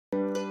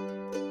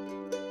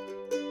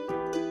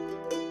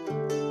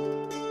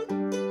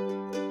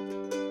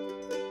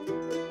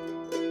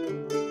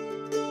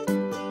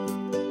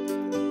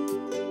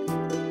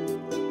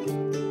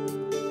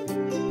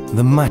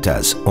The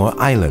matas, or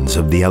islands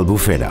of the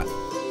Albufera.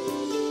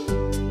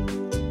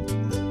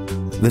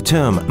 The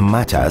term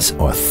matas,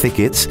 or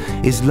thickets,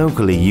 is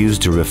locally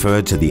used to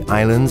refer to the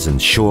islands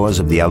and shores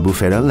of the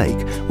Albufera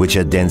Lake, which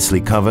are densely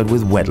covered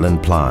with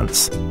wetland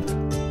plants.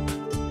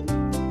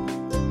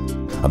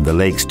 Of the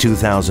lake's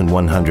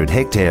 2,100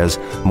 hectares,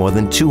 more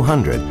than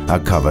 200 are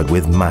covered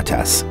with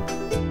matas.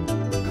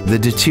 The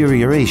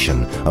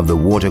deterioration of the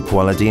water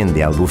quality in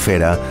the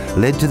Albufera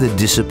led to the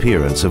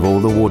disappearance of all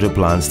the water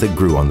plants that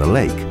grew on the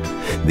lake.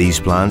 These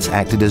plants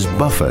acted as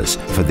buffers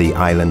for the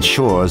island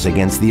shores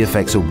against the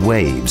effects of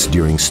waves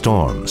during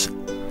storms.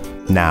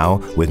 Now,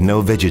 with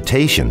no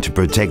vegetation to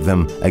protect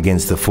them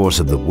against the force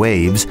of the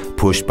waves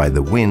pushed by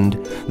the wind,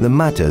 the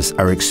matas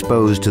are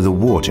exposed to the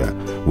water,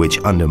 which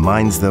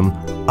undermines them,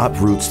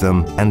 uproots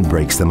them, and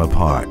breaks them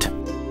apart.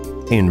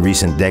 In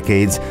recent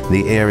decades,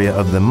 the area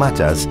of the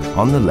matas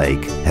on the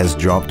lake has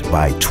dropped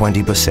by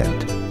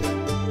 20%.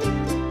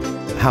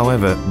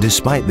 However,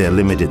 despite their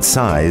limited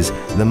size,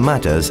 the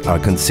matas are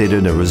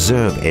considered a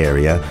reserve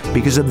area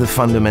because of the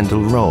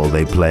fundamental role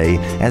they play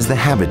as the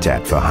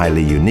habitat for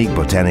highly unique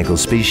botanical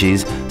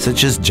species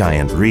such as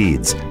giant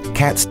reeds,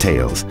 cat's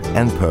tails,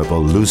 and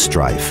purple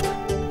loosestrife,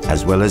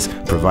 as well as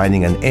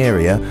providing an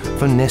area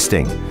for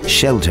nesting,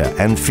 shelter,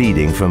 and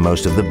feeding for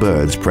most of the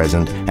birds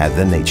present at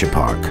the nature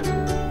park.